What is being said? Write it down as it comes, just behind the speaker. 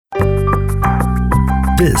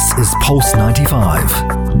This is Pulse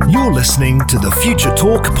 95. You're listening to the Future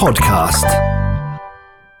Talk podcast.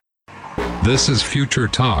 This is Future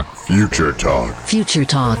Talk. Future Talk. Future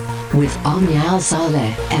Talk with Omnia Al Saleh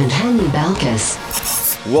and Hani Balkis.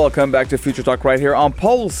 Welcome back to Future Talk right here on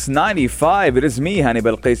Pulse 95. It is me, Hani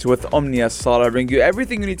Balkis, with Omnia Saleh, bringing you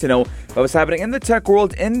everything you need to know about what's happening in the tech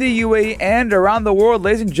world, in the UAE, and around the world.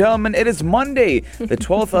 Ladies and gentlemen, it is Monday, the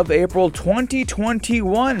 12th of April,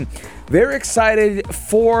 2021. Very excited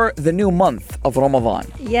for the new month of Ramadan.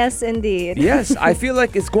 Yes, indeed. Yes, I feel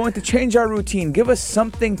like it's going to change our routine, give us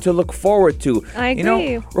something to look forward to. I agree.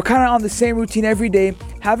 You know, we're kind of on the same routine every day.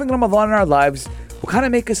 Having Ramadan in our lives will kind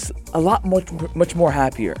of make us a lot much more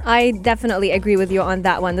happier. I definitely agree with you on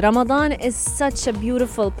that one. Ramadan is such a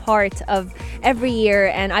beautiful part of every year,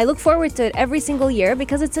 and I look forward to it every single year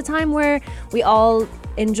because it's a time where we all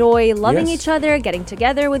enjoy loving each other, getting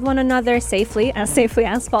together with one another safely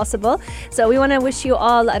as possible. So we want to wish you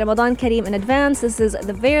all Ramadan Kareem in advance. This is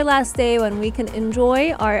the very last day when we can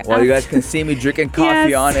enjoy our... Well, you guys can see me drinking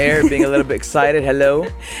coffee on air, being a little bit excited. Hello.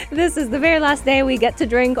 This is the very last day we get to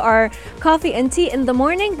drink our coffee and tea in the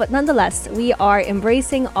morning, but nonetheless, we are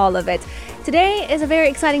embracing all of it. Today is a very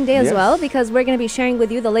exciting day as well because we're going to be sharing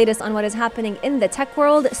with you the latest on what is happening in the tech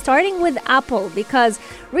world, starting with Apple, because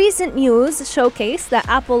recent news showcase that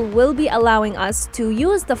Apple will be allowing us to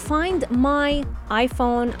use the Find My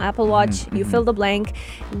iPhone, Apple Watch, you fill the blank,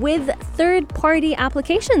 with third-party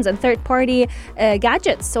applications and third-party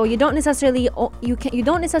gadgets. So you don't necessarily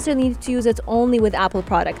need to use it only with Apple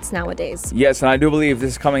products nowadays. Yes, and I do believe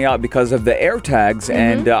this is coming out because of the AirTags,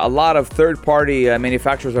 and a lot of third-party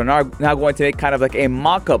manufacturers are now going to make kind of like a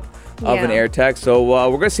mock-up of an AirTag. So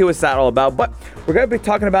we're going to see what's that all about. But we're going to be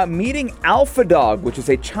talking about meeting AlphaDog, which is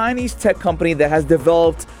a Chinese tech company that has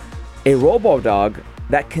developed a robo-dog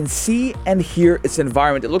that can see and hear its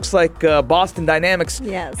environment. It looks like Boston Dynamics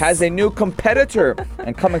has a new competitor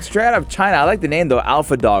and coming straight out of China. I like the name though,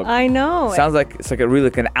 AlphaDog. I know. Sounds like it's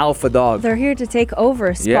like an alpha dog. They're here to take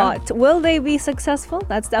over spot. Will they be successful?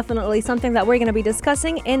 That's definitely something that we're going to be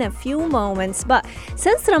discussing in a few moments. But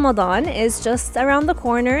since Ramadan is just around the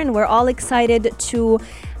corner and we're all excited to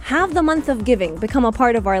have the month of giving become a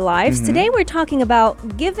part of our lives, today we're talking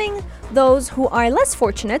about giving those who are less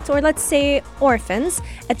fortunate, or let's say orphans,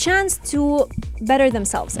 a chance to better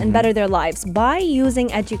themselves and better their lives by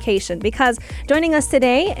using education. Because joining us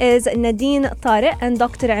today is Nadeen, Tarek, and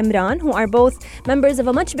Dr. Imran, who are both members of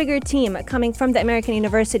a much bigger team coming from the American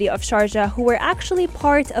University of Sharjah, who were actually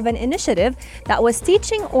part of an initiative that was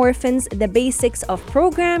teaching orphans the basics of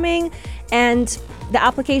programming and the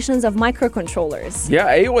applications of microcontrollers.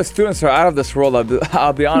 Yeah, AOS students are out of this world,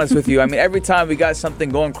 I'll be honest with you. I mean, every time we got something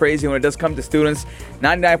going crazy when it does come to students,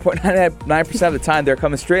 99.99% of the time they're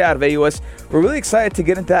coming straight out of AOS. We're really excited to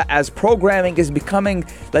get into that as programming is becoming,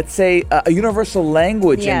 let's say, a universal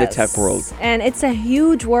language in the tech world. And it's a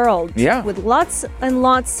huge world with lots and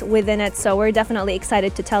lots within it. So we're definitely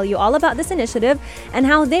excited to tell you all about this initiative and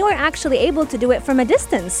how they were actually able to do it from a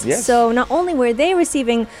distance. So not only were they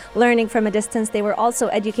receiving learning from a distance, they were also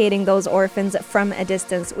educating those orphans from a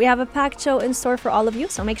distance. We have a packed show in store for all of you,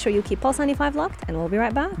 so make sure you keep Pulse 95 locked, and we'll be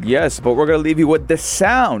right back. Yes, but we're going to leave you with The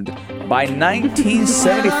Sound by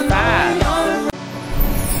 1975.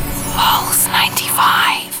 Pulse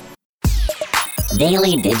 95.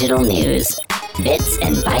 Daily digital news. Bits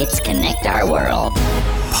and bytes connect our world.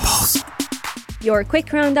 Your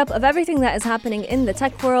quick roundup of everything that is happening in the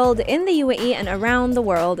tech world, in the UAE, and around the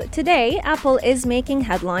world. Today, Apple is making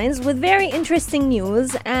headlines with very interesting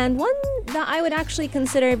news, and one that I would actually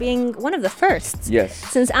consider being one of the firsts. Yes.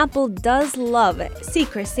 Since Apple does love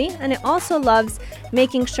secrecy, and it also loves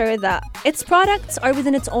making sure that its products are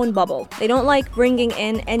within its own bubble. They don't like bringing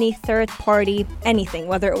in any third-party anything,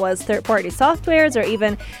 whether it was third-party softwares or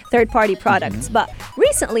even third-party products. But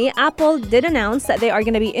recently, Apple did announce that they are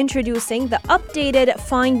going to be introducing the updated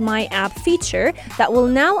Find My app feature that will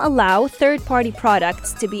now allow third-party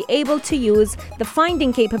products to be able to use the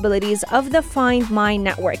finding capabilities of the Find My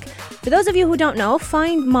network. For those of you who don't know,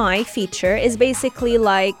 Find My feature is basically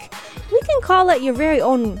like, we can call it your very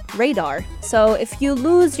own radar. So if you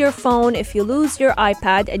lose your phone, if you lose your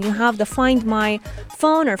iPad, and you have the Find My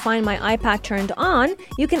phone or Find My iPad turned on,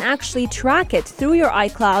 you can actually track it through your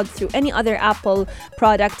iCloud, through any other Apple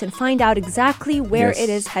product, and find out exactly where it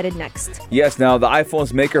is headed next. Yes, now the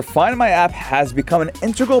iPhone's maker Find My app has become an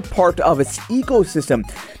integral part of its ecosystem.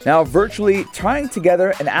 Now virtually tying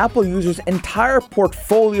together an Apple user's entire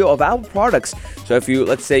portfolio of Apple products. So if you,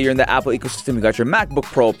 let's say you're in the Apple ecosystem, you got your MacBook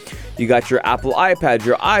Pro, you got your Apple iPad,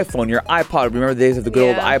 your iPhone, your iPod. Remember the days of the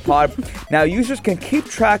good old iPod? Now users can keep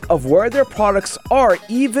track of where their products are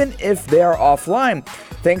even if they are offline.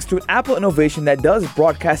 thanks to an Apple innovation that does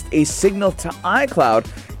broadcast a signal to iCloud.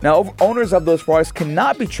 Now, owners of those products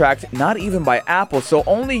cannot be tracked, not even by Apple, so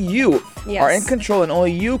only you are in control and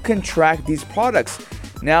only you can track these products.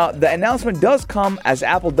 Now, the announcement does come as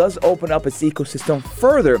Apple does open up its ecosystem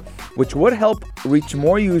further, which would help reach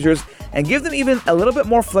more users and give them even a little bit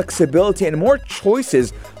more flexibility and more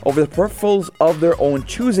choices over the peripherals of their own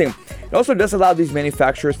choosing. It also does allow these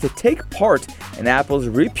manufacturers to take part in Apple's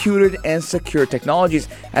reputed and secure technologies.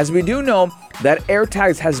 As we do know, that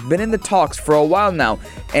AirTags has been in the talks for a while now.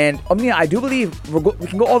 And Omnia, I do believe we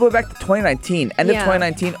can go all the way back to 2019. End of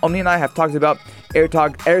 2019, Omnia and I have talked about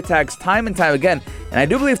AirTags time and time again. And I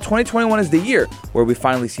do believe 2021 is the year where we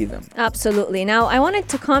finally see them. Absolutely. Now, I wanted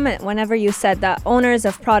to comment whenever you said that owners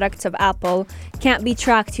of products of Apple can't be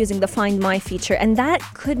tracked using the Find My feature. And that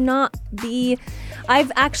could not be...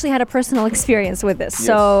 I've actually had a personal experience with this. Yes.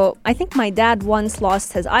 So I think my dad once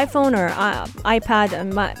lost his iPhone or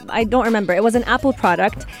iPad. I don't remember. It was an Apple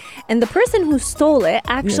product. And the person who stole it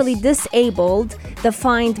actually disabled the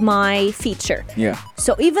Find My feature. Yeah.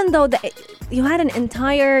 So even though you had an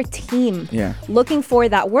entire team looking for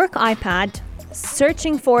that work iPad,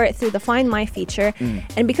 searching for it through the Find My feature,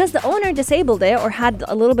 and because the owner disabled it or had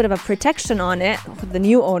a little bit of a protection on it, the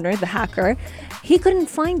new owner, the hacker, he couldn't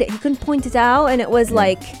find it. He couldn't point it out, and it was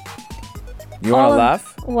like... You want to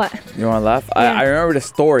laugh? What? You want to laugh? Yeah. I remember the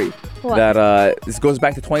story that this goes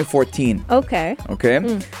back to 2014. Okay.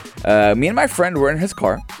 Me and my friend were in his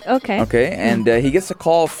car. Okay. And he gets a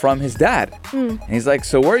call from his dad. And he's like,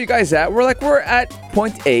 so where are you guys at? We're like, we're at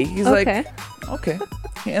point A. He's like, okay.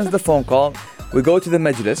 He ends the phone call. We go to the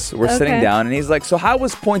majlis. We're sitting down. And he's like, so how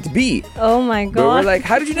was point B? Oh, my God. We're like,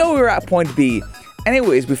 how did you know we were at point B?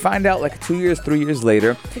 Anyways, we find out like 3 years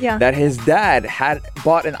later that his dad had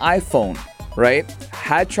bought an iPhone, right?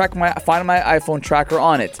 Had Find My iPhone tracker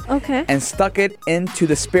on it. And stuck it into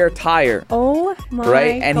the spare tire. Oh my God.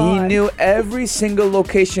 Right? And he knew every single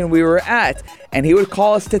location we were at. And he would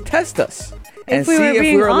call us to test us. And see if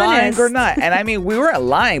we were lying or not. And I mean, we weren't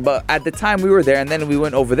lying, but at the time we were there and then we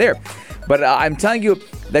went over there. But I'm telling you,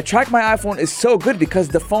 that Track My iPhone is so good because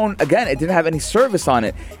the phone, again, it didn't have any service on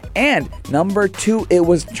it. And number two, it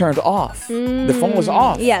was turned off. The phone was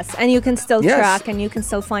off. Yes, and you can still track and you can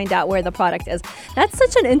still find out where the product is. That's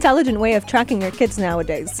such an intelligent way of tracking your kids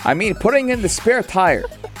nowadays. I mean, putting in the spare tire.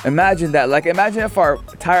 Imagine that. Like, imagine if our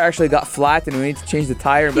tire actually got flat and we need to change the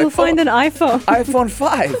tire. You'll find an iPhone. iPhone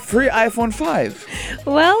 5. Free iPhone 5.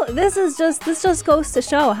 Well, this just goes to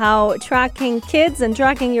show how tracking kids and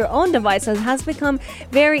tracking your own devices has become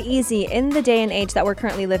very easy in the day and age that we're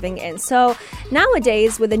currently living in. So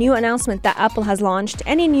nowadays, with the new announcement that Apple has launched,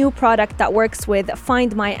 any new product that works with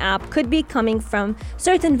Find My app could be coming from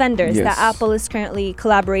certain vendors that Apple is currently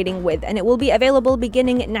collaborating with, and it will be available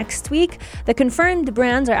beginning next week. The confirmed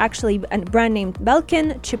brands are actually a brand named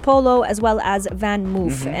Belkin, Chipolo, as well as Van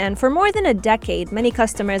Moof. And for more than a decade, many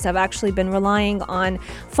customers have actually been relying on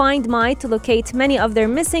Find My to locate many of their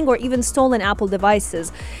missing or even stolen Apple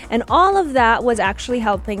devices. And all of that was actually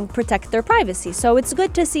helping protect their privacy. So it's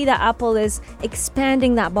good to see that Apple is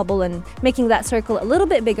expanding that bubble and making that circle a little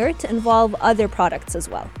bit bigger to involve other products as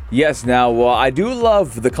well. Yes, now I do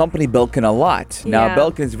love the company Belkin a lot. Now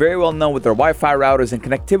Belkin is very well known with their Wi-Fi routers and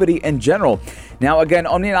connectivity in general. Now again,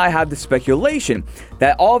 Omni and I have the speculation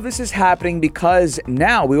that all of this is happening because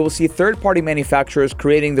now we will see third-party manufacturers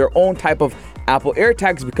creating their own type of Apple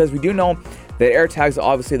AirTags, because we do know that AirTags,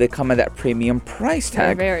 obviously, they come at that premium price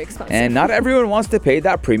tag. They're very expensive. And not everyone wants to pay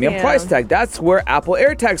that premium price tag. That's where Apple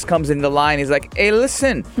AirTags comes into line. He's like, hey,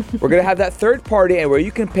 listen, we're going to have that third party and where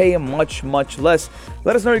you can pay much, much less.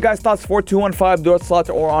 Let us know your guys' thoughts,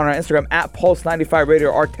 4215 or on our Instagram at Pulse95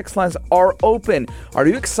 Radio. Our text lines are open. Are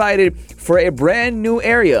you excited for a brand new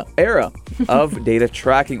era of data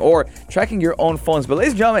tracking or tracking your own phones? But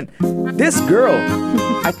ladies and gentlemen, this girl,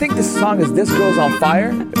 I think this song is This Girl's on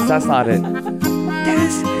Fire. That's not it.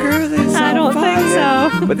 This girl is I don't on fire.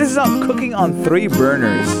 think so. But this is on Cooking on 3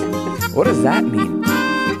 Burners. What does that mean?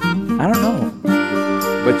 I don't know.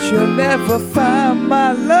 But you'll never find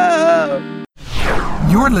my love.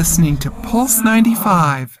 You're listening to Pulse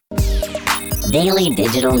 95. Daily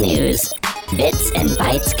digital news. Bits and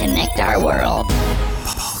bytes connect our world.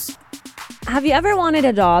 Have you ever wanted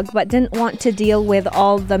a dog but didn't want to deal with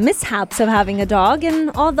all the mishaps of having a dog and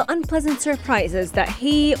all the unpleasant surprises that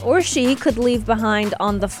he or she could leave behind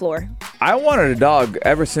on the floor? I wanted a dog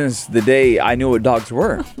ever since the day I knew what dogs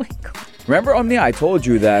were. Oh my God. Remember, Omnia, I told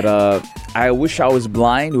you that I wish I was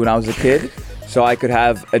blind when I was a kid so I could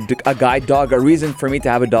have a guide dog, a reason for me to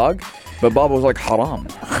have a dog. But Baba was like, haram.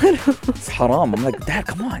 It's haram. I'm like, Dad,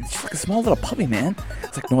 come on. It's just like a small little puppy, man.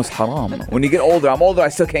 It's like, no, it's haram. When you get older, I'm older, I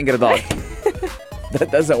still can't get a dog. That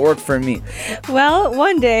doesn't work for me. Well,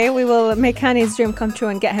 one day we will make Hani's dream come true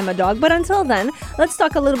and get him a dog. But until then, let's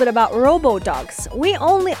talk a little bit about robo-dogs.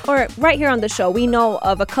 Right here on the show, we know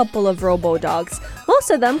of a couple of robo-dogs. Most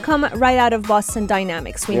of them come right out of Boston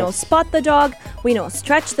Dynamics. We know Spot the dog, we know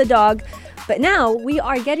Stretch the dog. But now we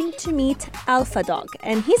are getting to meet Alpha Dog.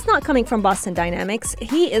 And he's not coming from Boston Dynamics.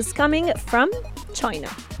 He is coming from China.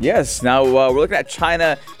 Yes, now we're looking at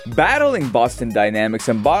China battling Boston Dynamics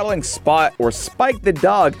and battling Spot or Spike the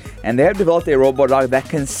dog. And they have developed a robot dog that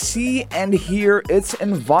can see and hear its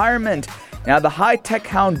environment. Now, the high-tech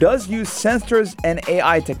hound does use sensors and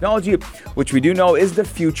AI technology, which we do know is the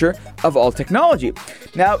future of all technology.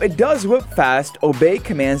 Now, it does whip fast, obey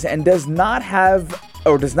commands, and does not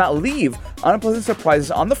leave unpleasant surprises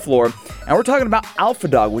on the floor. And we're talking about Alpha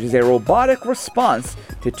Dog, which is a robotic response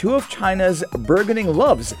to two of China's burgeoning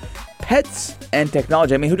loves, pets and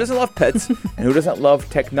technology. I mean, who doesn't love pets and who doesn't love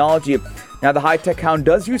technology? Now, the high-tech hound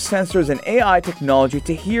does use sensors and AI technology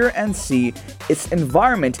to hear and see its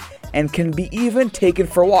environment and can be even taken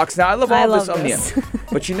for walks. Now, I love this, Omnia.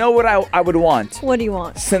 But you know what I would want? What do you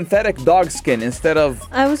want? Synthetic dog skin instead of...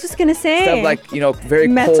 I was just going to say. Instead of like, very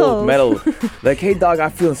cold metal. Like, hey, dog, I'm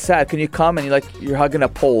feeling sad. Can you come? And you're hugging a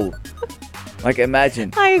pole. Like,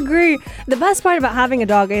 imagine. I agree. The best part about having a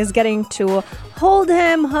dog is getting to hold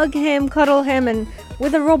him, hug him, cuddle him, and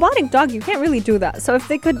with a robotic dog, you can't really do that. So if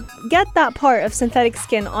they could get that part of synthetic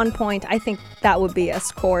skin on point, I think that would be a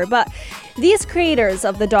score. But these creators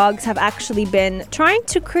of the dogs have actually been trying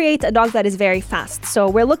to create a dog that is very fast. So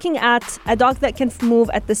we're looking at a dog that can move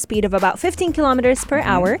at the speed of about 15 kilometers per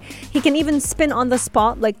hour. He can even spin on the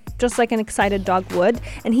spot, just like an excited dog would.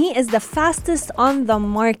 And he is the fastest on the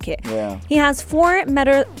market. Yeah. He has four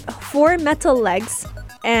metal legs.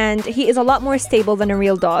 And he is a lot more stable than a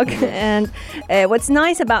real dog. And what's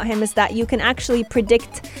nice about him is that you can actually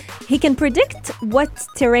he can predict what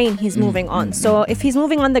terrain he's moving on. So if he's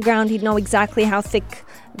moving on the ground, he'd know exactly how thick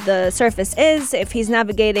the surface is. If he's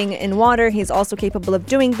navigating in water, he's also capable of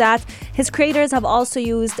doing that. His creators have also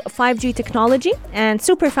used 5G technology and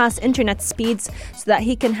super fast internet speeds so that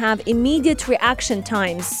he can have immediate reaction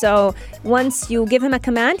times. So once you give him a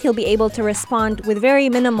command, he'll be able to respond with very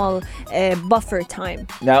minimal buffer time.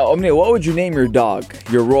 Now, Omnia, what would you name your dog,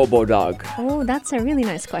 your robo dog? Oh, that's a really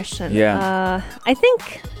nice question. Yeah. I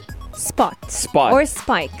think Spot. Or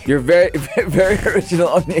Spike. You're very, very original,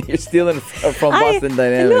 Omnia. You're stealing from Boston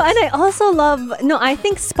Dynamics. No, and I also I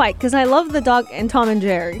think Spike, because I love the dog in Tom and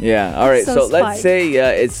Jerry. Yeah, all right. So let's say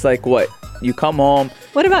it's like what? You come home.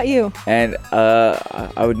 What about you? And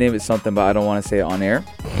I would name it something, but I don't want to say it on air,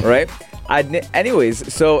 right?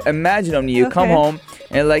 Anyways, so imagine, Omnia, you come home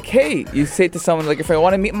and like, hey, you say to someone like, if I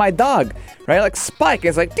want to meet my dog, right? Like Spike,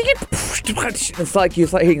 it's like, it's like you're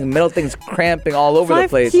hearing metal things cramping all over the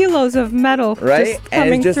place. 5 kilos of metal, right?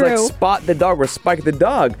 And it's just through. like Spot the dog or Spike the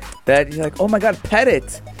dog. That you're like, oh my god, pet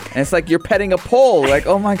it. And it's like you're petting a pole. Like,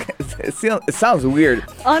 oh my god, it sounds weird.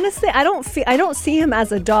 Honestly, I don't see him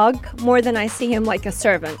as a dog more than I see him like a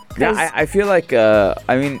servant. Yeah, I feel like I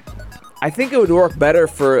think it would work better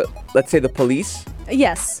for, let's say, the police.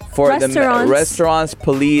 Yes. For restaurants. the restaurants,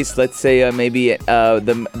 police, let's say maybe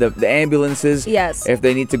the ambulances. Yes. If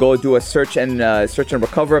they need to go do a search and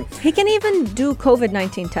recover. He can even do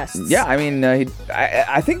COVID-19 tests. Yeah, I mean,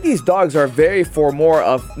 I think these dogs are for more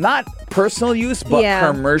of not personal use but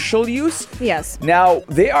commercial use. Yes. Now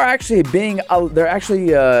they are actually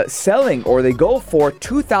selling, or they go for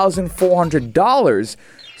 $2,400.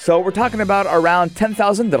 So we're talking about around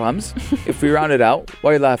 10,000 dirhams if we round it out.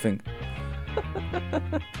 Why are you laughing?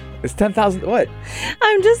 It's 10,000 what?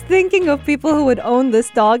 I'm just thinking of people who would own this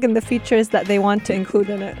dog and the features that they want to include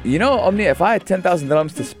in it. You know, Omnia, if I had 10,000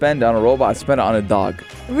 dirhams to spend on a robot, I'd spend it on a dog.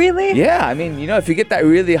 Really? Yeah, I mean, if you get that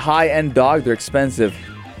really high-end dog, they're expensive.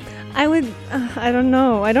 I would, I don't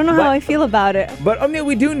know how I feel about it. But Omnia,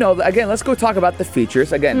 we do know, again, let's go talk about the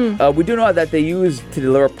features. Again, we do know that they use to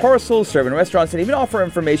deliver parcels, serve in restaurants, and even offer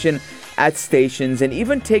information at stations, and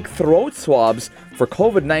even take throat swabs for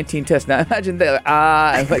COVID-19 tests. Now imagine that,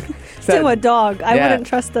 to a dog. I wouldn't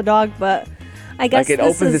trust a dog, but I guess it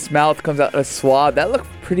opens its mouth, comes out a swab. That looked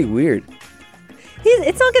pretty weird.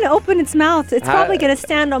 It's not going to open its mouth. It's probably going to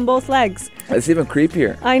stand on both legs. It's even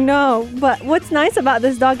creepier. I know. But what's nice about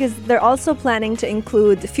this dog is they're also planning to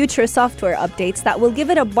include future software updates that will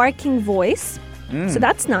give it a barking voice. So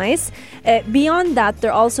that's nice. Beyond that,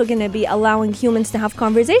 they're also going to be allowing humans to have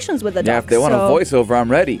conversations with the dog. Yeah, if they want a voiceover,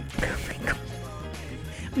 I'm ready.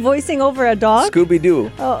 Voicing over a dog? Scooby-Doo.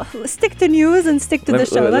 Oh, stick to news and stick to the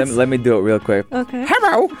show. Let me do it real quick. Okay.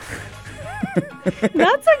 Hello.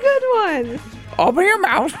 That's a good one. Open your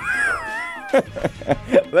mouth.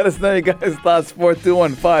 Let us know your guys' thoughts.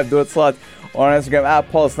 4215. Do it slots on Instagram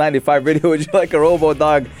at Pulse95 Radio. Would you like a robot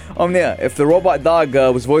dog? Omnia, if the robot dog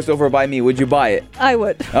was voiced over by me, would you buy it? I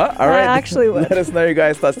would. All right. I actually would. Let us know your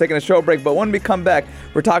guys' thoughts. Taking a short break, but when we come back,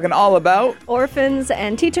 we're talking all about orphans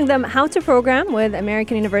and teaching them how to program with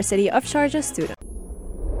American University of Sharjah students.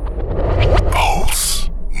 Pulse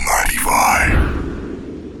 95.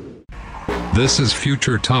 This is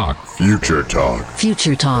Future Talk. Future Talk.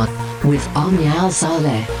 Future Talk with Omnia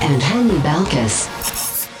Al-Saleh and Hani Balkis.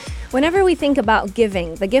 Whenever we think about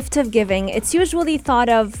giving, the gift of giving, it's usually thought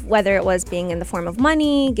of whether it was being in the form of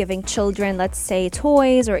money, giving children, let's say,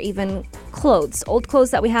 toys, or even clothes, old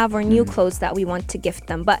clothes that we have or new clothes that we want to gift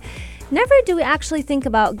them. But never do we actually think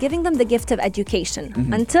about giving them the gift of education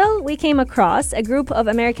until we came across a group of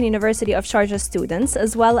American University of Sharjah students,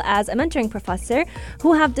 as well as a mentoring professor,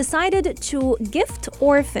 who have decided to gift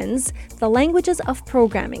orphans the languages of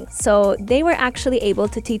programming. So they were actually able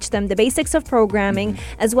to teach them the basics of programming,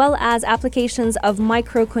 as well as applications of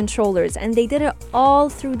microcontrollers. And they did it all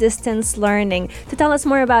through distance learning. To tell us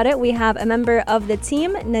more about it, we have a member of the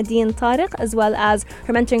team, Nadeen Tarek, as well as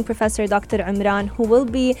her mentoring professor, Dr. Imran, who will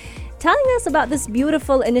be telling us about this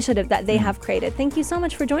beautiful initiative that they have created. Thank you so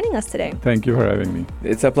much for joining us today. Thank you for having me.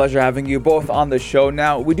 It's a pleasure having you both on the show.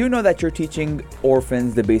 Now, we do know that you're teaching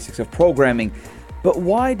orphans the basics of programming, but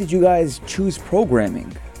why did you guys choose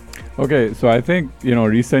programming? Okay, so I think,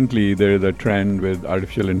 recently there is a trend with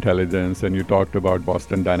artificial intelligence, and you talked about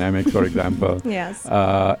Boston Dynamics, for example. Yes.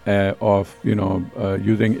 Of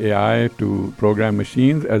using AI to program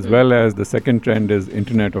machines, as well as the second trend is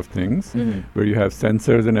Internet of Things, where you have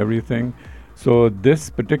sensors and everything. So this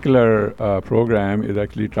particular program is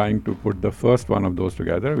actually trying to put the first one of those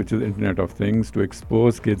together, which is Internet of Things, to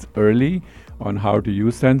expose kids early on how to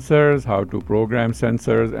use sensors, how to program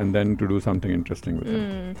sensors, and then to do something interesting with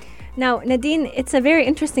them. Now, Nadeen, it's a very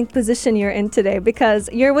interesting position you're in today because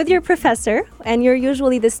you're with your professor and you're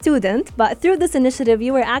usually the student, but through this initiative,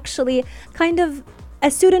 you were actually kind of a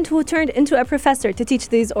student who turned into a professor to teach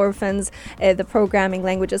these orphans the programming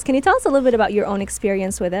languages. Can you tell us a little bit about your own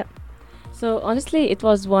experience with it? So honestly, it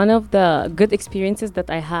was one of the good experiences that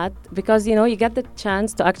I had because, you get the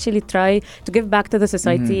chance to actually try to give back to the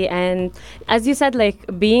society. And as you said,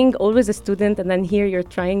 being always a student and then here you're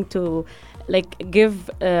trying to give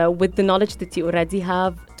with the knowledge that you already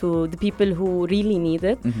have to the people who really need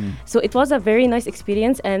it. So it was a very nice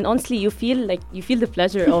experience, and honestly you feel the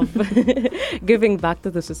pleasure of giving back to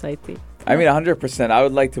the society. I mean, 100%. I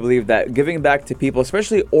would like to believe that giving back to people,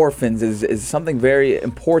 especially orphans, is something very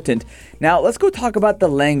important. Now, let's go talk about the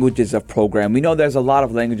languages of programming. We know there's a lot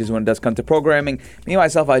of languages when it does come to programming. Me,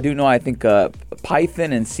 myself, I do know, I think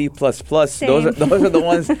Python and C++, those are the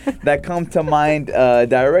ones that come to mind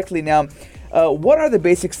directly. Now, what are the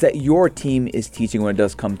basics that your team is teaching when it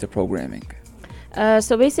does come to programming?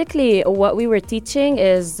 So basically what we were teaching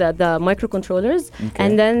is the microcontrollers,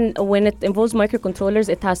 and then when it involves microcontrollers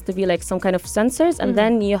it has to be some kind of sensors, and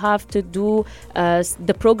then you have to do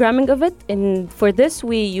the programming of it. And for this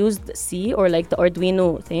we used C, or the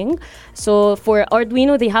Arduino thing. So for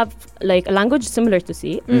Arduino they have a language similar to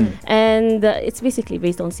C, and it's basically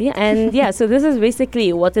based on C, and so this is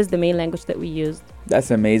basically what is the main language that we used.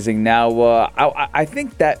 That's amazing. Now I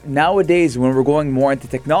think that nowadays when we're going more into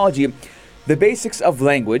technology, the basics of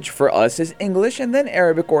language for us is English and then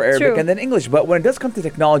Arabic, or Arabic and then English. But when it does come to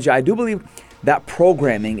technology, I do believe that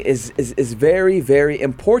programming is very, very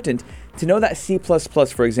important. To know that C++,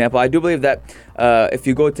 for example, I do believe that if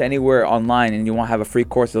you go to anywhere online and you want to have a free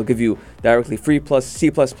course, they'll give you directly free C++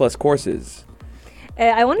 courses.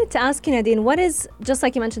 I wanted to ask you, Nadeen, what is, just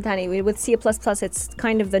like you mentioned, Tani, with C++, it's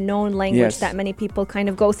kind of the known language that many people kind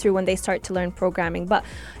of go through when they start to learn programming. But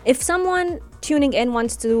if someone tuning in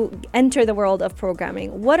wants to enter the world of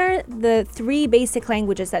programming, what are the 3 basic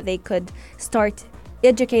languages that they could start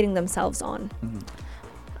educating themselves on?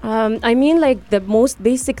 I mean, the most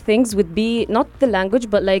basic things would be not the language,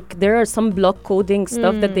 but there are some block coding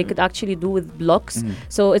stuff that they could actually do with blocks.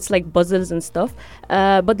 So it's puzzles and stuff.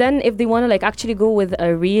 But then if they want to actually go with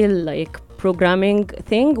a real programming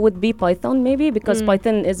thing would be Python, maybe, because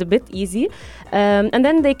Python is a bit easy. And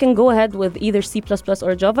then they can go ahead with either C++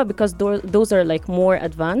 or Java, because those are like more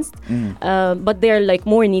advanced. But they're like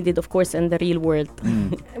more needed, of course, in the real world.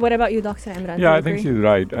 What about you, Dr. Imran? Yeah, I think she's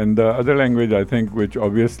right. And the other language, I think, which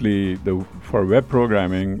obviously for web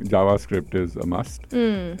programming, JavaScript is a must.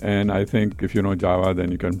 And I think if you know Java,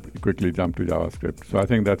 then you can quickly jump to JavaScript. So I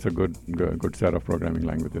think that's a good set of programming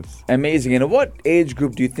languages. Amazing. And what age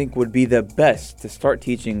group do you think would be the best to start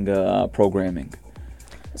teaching programming?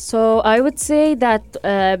 So I would say that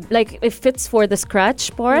like if it's for the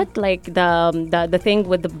scratch part, like the thing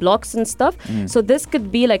with the blocks and stuff. So this could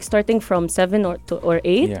be like starting from 7 or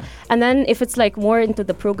 8. Yeah. And then if it's like more into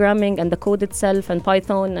the programming and the code itself and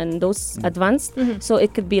Python and those advanced, so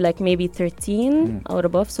it could be like maybe 13 or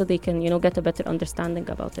above, so they can, get a better understanding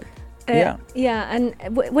about it. And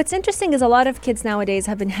what's interesting is a lot of kids nowadays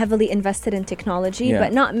have been heavily invested in technology,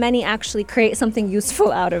 but not many actually create something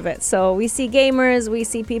useful out of it. So we see gamers, we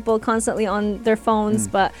see people constantly on their phones,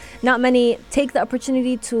 but not many take the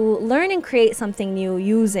opportunity to learn and create something new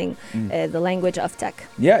using the language of tech.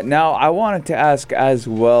 Yeah, now I wanted to ask as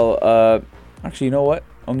well, actually, you know what,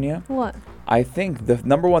 Omnia? What? I think the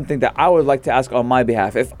number one thing that I would like to ask on my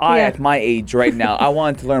behalf, if I at my age right now, I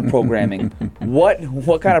wanted to learn programming, what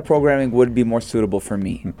kind of programming would be more suitable for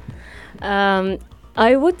me?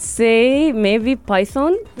 I would say maybe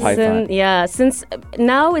Python. Since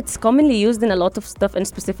now it's commonly used in a lot of stuff, and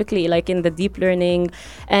specifically like in the deep learning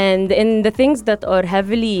and in the things that are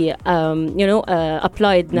heavily,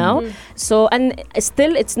 applied now. So, and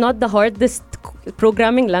still it's not the hardest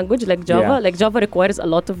programming language like Java. Like Java requires a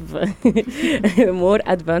lot of more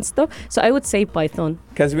advanced stuff. So I would say Python.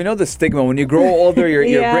 Because we know the stigma. When you grow older, your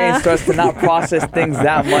brain starts to not process things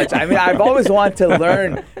that much. I mean, I've always wanted to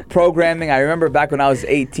learn programming. I remember back when I was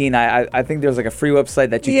 18, I think there was like a free website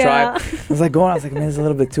that you try. I was like, man, this is a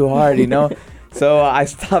little bit too hard, So I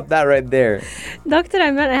stopped that right there. Dr.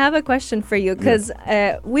 Imran, I have a question for you, because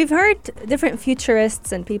we've heard different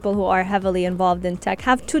futurists and people who are heavily involved in tech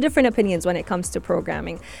have two different opinions when it comes to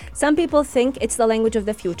programming. Some people think it's the language of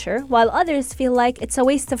the future, while others feel like it's a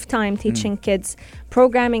waste of time teaching kids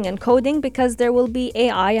programming and coding because there will be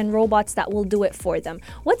AI and robots that will do it for them.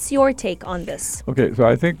 What's your take on this? Okay, so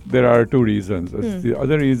I think there are two reasons. The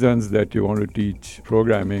other reasons that you want to teach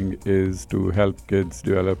programming is to help kids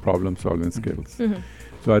develop problem-solving skills.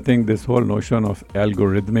 So I think this whole notion of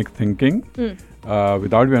algorithmic thinking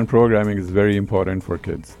without even programming is very important for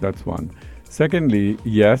kids. That's one. Secondly,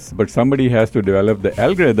 yes, but somebody has to develop the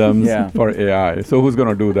algorithms for AI. So who's going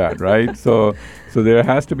to do that, right? So there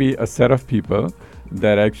has to be a set of people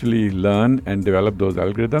that actually learn and develop those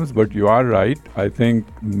algorithms. But you are right. I think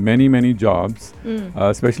many jobs,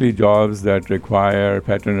 especially jobs that require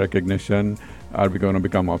pattern recognition, are going to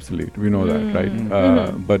become obsolete. We know that,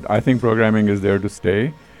 right? But I think programming is there to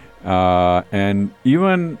stay. And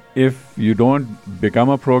even if you don't become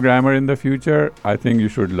a programmer in the future, I think you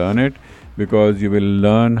should learn it, because you will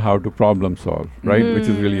learn how to problem solve, right? Which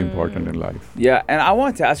is really important in life. Yeah, and I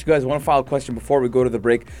wanted to ask you guys one final question before we go to the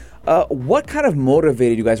break. What kind of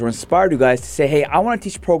motivated you guys or inspired you guys to say, hey, I want to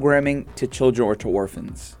teach programming to children or to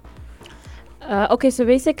orphans? Okay, so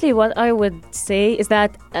basically what I would say is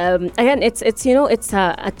that, again, it's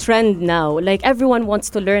a trend now. Like everyone wants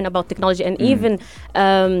to learn about technology, and even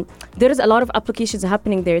there is a lot of applications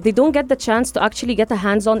happening there. They don't get the chance to actually get a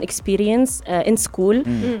hands-on experience in school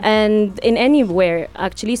and in anywhere,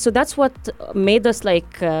 actually. So that's what made us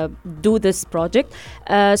do this project.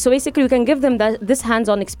 So basically we can give them this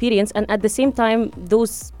hands-on experience, and at the same time,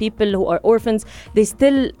 those people who are orphans, they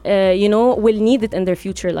still, will need it in their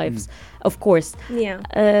future lives. Of course. Yeah.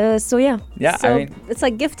 So it's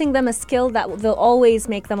like gifting them a skill that they'll always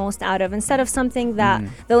make the most out of, instead of something that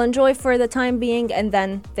they'll enjoy for the time being and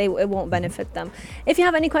then it won't benefit them. If you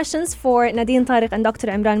have any questions for Nadeen, Tarek, and Dr.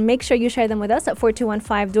 Imran, make sure you share them with us at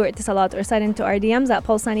 4215 Dur Itisalat, or sign into our DMs at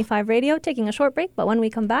Pulse 95 Radio. Taking a short break, but when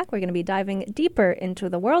we come back, we're going to be diving deeper into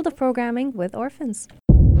the world of programming with orphans.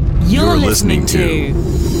 You're listening to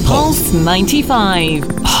Pulse 95.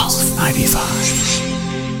 Pulse 95.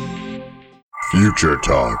 Future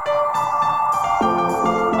Talk.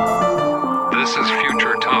 This is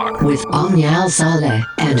Future Talk with Omnia Al Saleh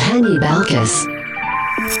and Hani Balkis.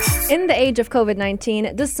 In the age of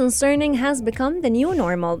COVID-19, distance learning has become the new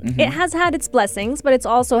normal. It has had its blessings, but it's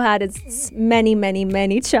also had its many, many,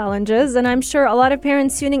 many challenges. And I'm sure a lot of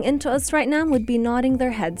parents tuning into us right now would be nodding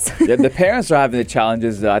their heads. Yeah, the parents are having the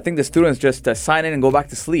challenges. I think the students just sign in and go back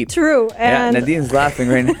to sleep. True. And Nadeen's laughing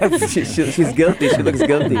right now. She's guilty. She looks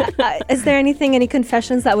guilty. Is there any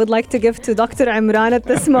confessions that would like to give to Dr. Imran at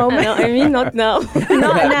this moment? No, I mean, not now.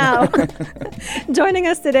 Not now. Joining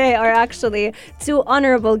us today are actually two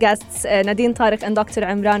honorable guests, Nadeen, Tarek, and Dr.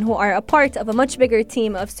 Imran, who are a part of a much bigger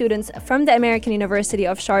team of students from the American University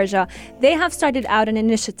of Sharjah. They have started out an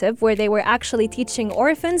initiative where they were actually teaching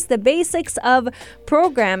orphans the basics of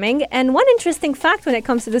programming. And one interesting fact when it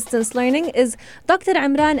comes to distance learning is Dr.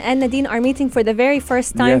 Imran and Nadeen are meeting for the very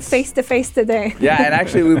first time face-to-face today. Yeah, and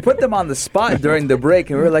actually we put them on the spot during the break,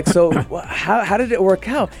 and we were like, so how did it work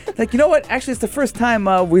out? Like, you know what? Actually, it's the first time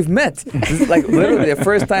we've met. This is like literally the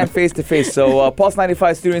first time face-to-face. So Pulse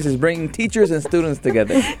 95 Students is bringing teachers and students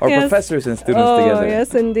together, or professors and students together. Oh,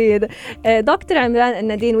 yes, indeed. Dr. Imran and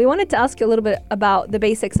Nadeen, we wanted to ask you a little bit about the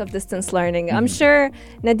basics of distance learning. I'm sure,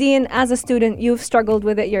 Nadeen, as a student, you've struggled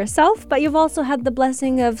with it yourself, but you've also had the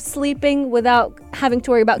blessing of sleeping without having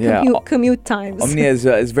to worry about commute times. Omnia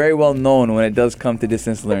is very well known when it does come to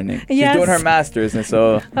distance learning. She's doing her master's, and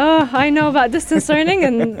so... Oh, I know about distance learning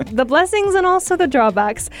and the blessings and also the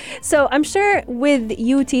drawbacks. So I'm sure with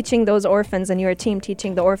you teaching those orphans and your team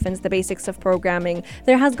teaching the orphans the basics of programming,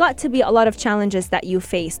 there has got to be a lot of challenges that you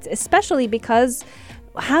faced, especially because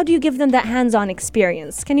how do you give them that hands-on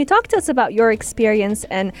experience? Can you talk to us about your experience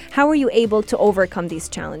and how were you able to overcome these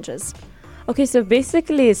challenges? Okay, so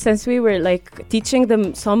basically, since we were like teaching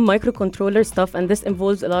them some microcontroller stuff, and this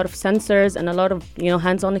involves a lot of sensors and a lot of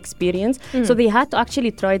hands-on experience, so they had to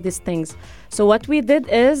actually try these things. So what we did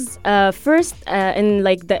is first in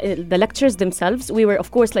like the lectures themselves, we were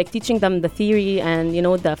of course like teaching them the theory and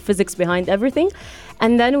the physics behind everything.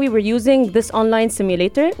 And then we were using this online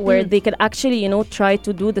simulator where they could actually, try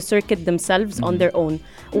to do the circuit themselves on their own,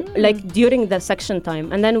 like during the section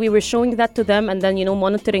time. And then we were showing that to them and then,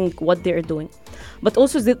 monitoring what they're doing. But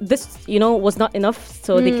also this, was not enough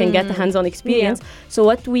so they can get a hands-on experience. Yeah. So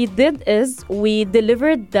what we did is we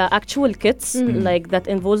delivered the actual kits, like that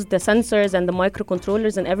involves the sensors and the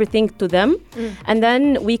microcontrollers and everything to them. And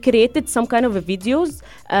then we created some kind of a videos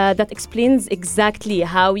that explains exactly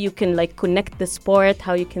how you can like connect this part,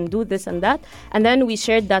 how you can do this and that. And then we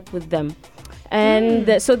shared that with them.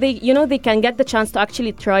 And so they, they can get the chance to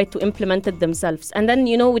actually try to implement it themselves. And then,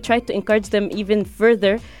 we try to encourage them even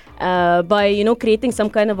further by, creating some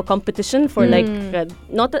kind of a competition for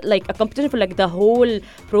not like a competition for like the whole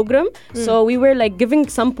program. So we were like giving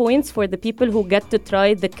some points for the people who get to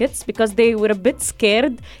try the kits because they were a bit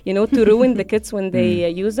scared, to ruin the kits when they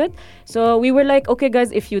use it. So we were like, okay,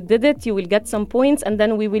 guys, if you did it, you will get some points, and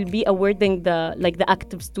then we will be awarding the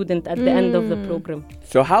active student at the end of the program.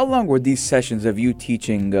 So how long were these sessions of you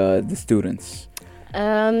teaching the students?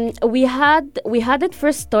 We had it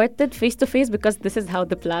first started face to face because this is how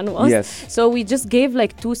the plan was. Yes. So we just gave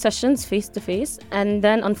like 2 sessions face to face, and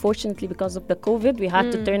then unfortunately because of the COVID, we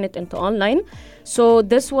had to turn it into online. So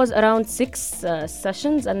this was around 6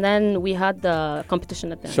 sessions, and then we had the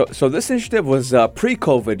competition at the end. So this initiative was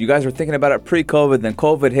pre-COVID. You guys were thinking about it pre-COVID, then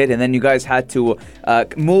COVID hit, and then you guys had to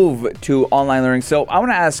move to online learning. So I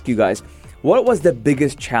want to ask you guys, what was the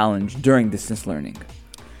biggest challenge during distance learning?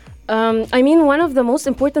 I mean, one of the most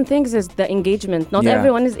important things is the engagement. Not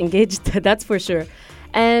everyone is engaged, that's for sure.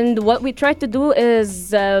 And what we try to do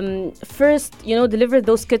is first, deliver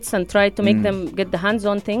those kits and try to make them get the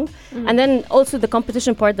hands-on thing. And then also the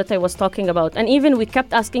competition part that I was talking about. And even we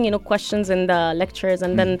kept asking, questions in the lectures.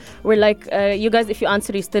 And then we're like, you guys, if you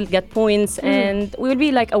answer, you still get points. And we will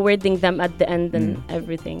be like awarding them at the end and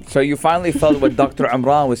everything. So you finally felt what Dr.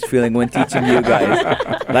 Imran was feeling when teaching you guys.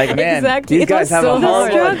 Like, man, these guys have a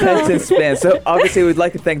horrible attention span. So obviously we'd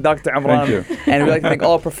like to thank Dr. Imran. And we'd like to thank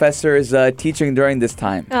all professors teaching during this time.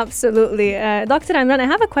 Absolutely. Dr. Imran, I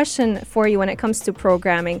have a question for you when it comes to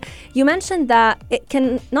programming. You mentioned that it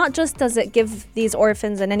can, not just does it give these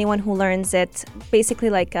orphans and anyone who learns it basically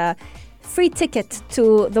like a free ticket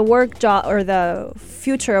to the work job or the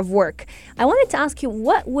future of work. I wanted to ask you,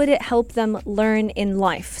 what would it help them learn in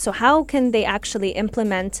life? So how can they actually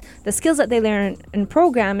implement the skills that they learn in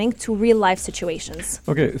programming to real life situations?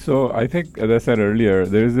 Okay, so I think, as I said earlier,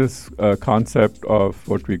 there is this concept of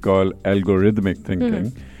what we call algorithmic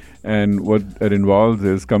thinking. And what it involves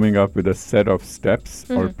is coming up with a set of steps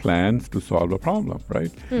or plans to solve a problem,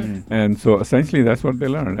 right? And so essentially that's what they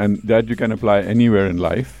learn. And that you can apply anywhere in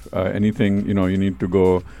life. Anything, you need to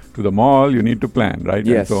go to the mall, you need to plan, right?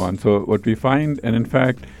 Yes. And so on. So what we find, and in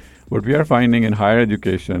fact, What we are finding in higher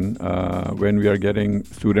education, when we are getting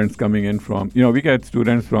students coming in from, we get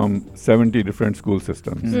students from 70 different school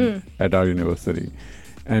systems at our university.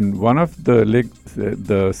 And one of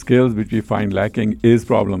the skills which we find lacking is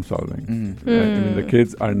problem solving. The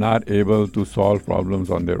kids are not able to solve problems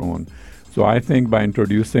on their own. So I think by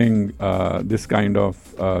introducing this kind of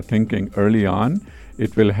thinking early on,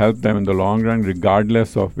 it will help them in the long run,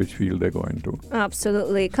 regardless of which field they go into.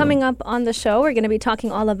 Absolutely. Coming up on the show, we're going to be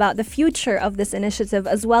talking all about the future of this initiative,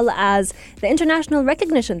 as well as the international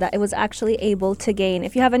recognition that it was actually able to gain.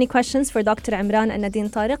 If you have any questions for Dr. Imran and Nadeen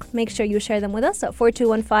Tarek, make sure you share them with us at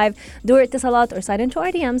 4215 Dur Ittisalat or slide into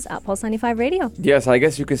our DMs at Pulse 95 Radio. Yes, I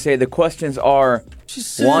guess you could say the questions are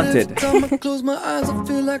wanted. Close my eyes, I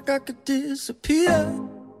feel like I could disappear.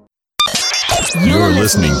 You're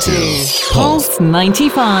listening to Pulse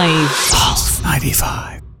 95. Pulse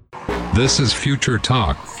 95. This is Future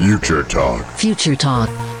Talk. Future Talk. Future Talk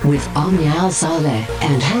with Omnia Saleh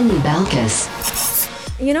and Hani Balkis.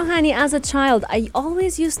 You know, Hani, as a child, I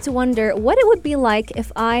always used to wonder what it would be like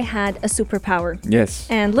if I had a superpower. Yes.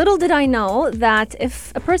 And little did I know that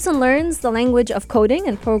if a person learns the language of coding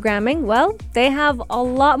and programming, well, they have a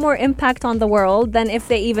lot more impact on the world than if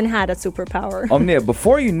they even had a superpower. Omnia,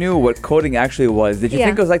 before you knew what coding actually was, did you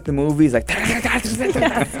think it was like the movies, like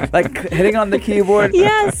like hitting on the keyboard?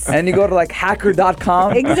 Yes. And you go to like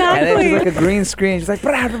hacker.com. Exactly. And then it's like a green screen. It's like...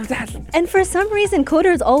 And for some reason,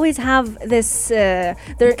 coders always have this...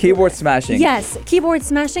 keyboard smashing. Yes, keyboard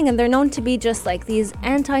smashing, and they're known to be just like these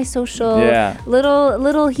antisocial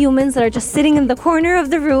little humans that are just sitting in the corner of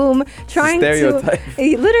the room trying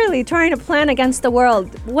literally trying to plan against the world.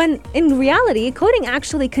 When in reality, coding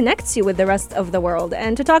actually connects you with the rest of the world.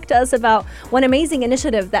 And to talk to us about one amazing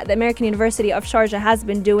initiative that the American University of Sharjah has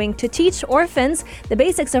been doing to teach orphans the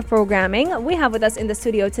basics of programming, we have with us in the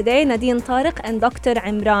studio today Nadeen Tarek and Dr.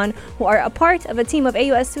 Imran, who are a part of a team of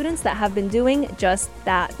AUS students that have been doing just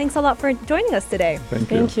that. Thanks a lot for joining us today.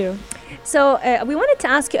 Thank you. So we wanted to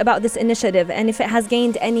ask you about this initiative and if it has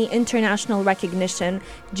gained any international recognition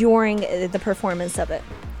during the performance of it.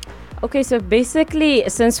 Okay, so basically,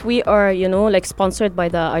 since we are, sponsored by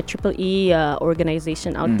the IEEE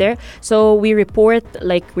organization out there, so we report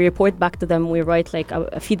back to them. We write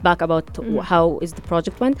a feedback about how is the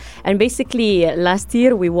project went. And basically, last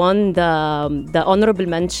year we won the honorable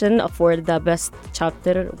mention for the best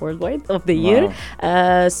chapter worldwide of the year.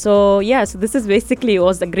 So this is basically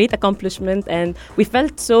was a great accomplishment, and we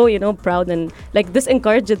felt so proud, and this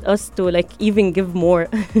encouraged us to even give more.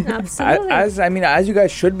 Absolutely. As you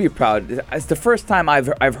guys should be proud. It's the first time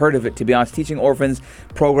I've heard of it, to be honest, teaching orphans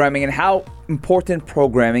programming and how important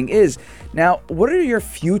programming is. Now, what are your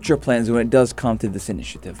future plans when it does come to this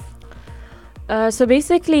initiative? So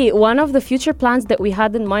basically, one of the future plans that we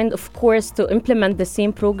had in mind, of course, to implement the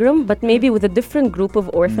same program, but maybe with a different group of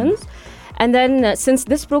orphans. And then since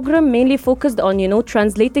this program mainly focused on,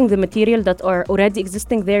 translating the material that are already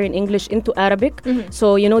existing there in English into Arabic,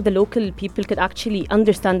 so, the local people could actually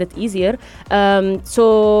understand it easier.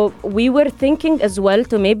 So we were thinking as well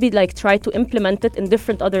to maybe try to implement it in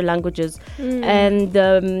different other languages. And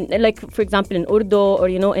for example, in Urdu or,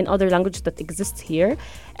 in other languages that exist here.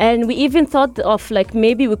 And we even thought of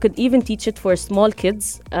maybe we could even teach it for small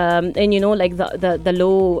kids, and the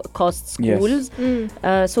low cost schools,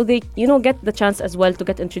 so they get the chance as well to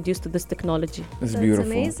get introduced to this technology. That's beautiful.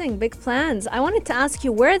 Amazing, big plans. I wanted to ask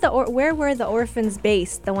you where were the orphans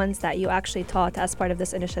based, the ones that you actually taught as part of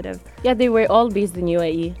this initiative? Yeah, they were all based in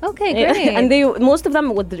UAE. Okay, great. And most of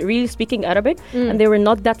them were really speaking Arabic, and they were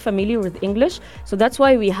not that familiar with English, so that's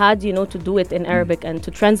why we had to do it in Arabic and to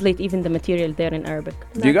translate even the material there in Arabic.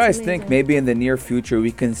 Do you guys think maybe in the near future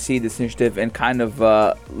we can see this initiative in kind of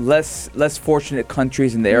less fortunate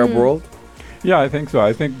countries in the Arab world? Yeah, I think so.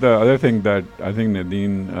 I think the other thing that I think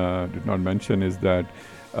Nadeen did not mention is that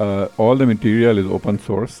all the material is open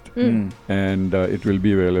sourced, and it will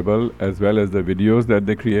be available, as well as the videos that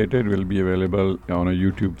they created will be available on a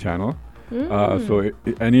YouTube channel. So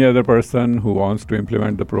any other person who wants to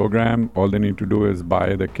implement the program, all they need to do is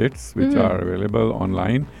buy the kits, which are available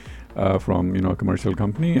online from a commercial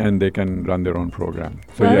company, and they can run their own program.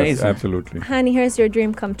 So yes, absolutely. Hani, here's your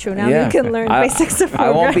dream come true. Now you can learn basics of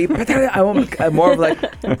programming. I won't be more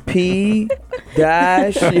of P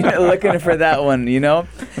dash looking for that one,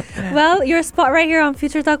 Well, your spot right here on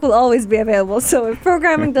Future Talk will always be available. So if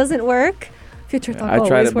programming doesn't work, Future Talk I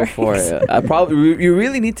tried always it before. works. You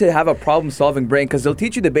really need to have a problem-solving brain because they'll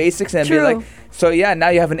teach you the basics and be True. like, so yeah, now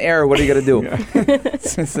you have an error. What are you gonna do?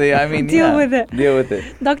 So yeah, I mean, Deal with it. Deal with it.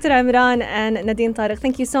 Dr. Imran and Nadeen Tarek,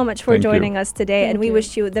 thank you so much for Thank you. joining us today, and we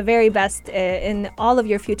wish you the very best in all of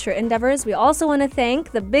your future endeavors. We also want to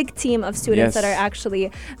thank the big team of students that are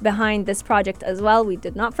actually behind this project as well. We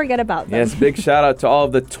did not forget about them. Yes, big shout out to all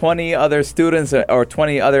of the 20 other students or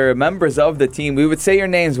 20 other members of the team. We would say your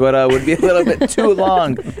names, but it would be a little bit too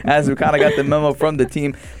long as we kind of got the memo from the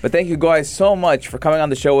team. But thank you guys so much for coming on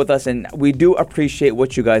the show with us, and we do appreciate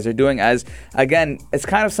what you guys are doing, as again, it's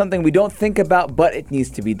kind of something we don't think about, but it needs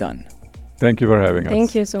to be done. Thank you for having us.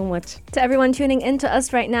 Thank you so much. To everyone tuning in to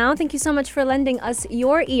us right now, thank you so much for lending us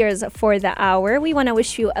your ears for the hour. We want to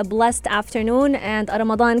wish you a blessed afternoon and a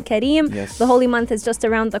Ramadan Kareem. Yes. The holy month is just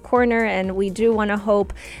around the corner, and we do want to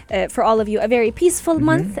hope for all of you a very peaceful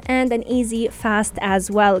month and an easy fast as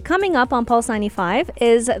well. Coming up on Pulse 95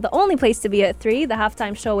 is the only place to be at 3, the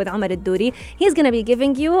halftime show with Omar Al-Douri. He's going to be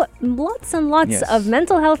giving you lots and lots of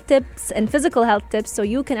mental health tips and physical health tips so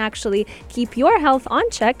you can actually keep your health on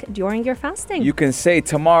check during your fasting. You can say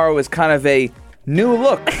tomorrow is kind of a new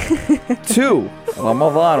look to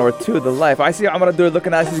Ramadan or to the life. I see Omar Al-Douri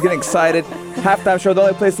looking at us. He's getting excited. Halftime show, the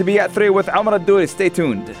only place to be at 3 with Omar Al-Douri. Stay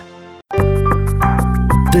tuned.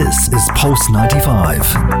 This is Pulse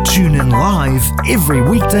 95. Tune in live every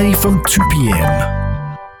weekday from 2 p.m.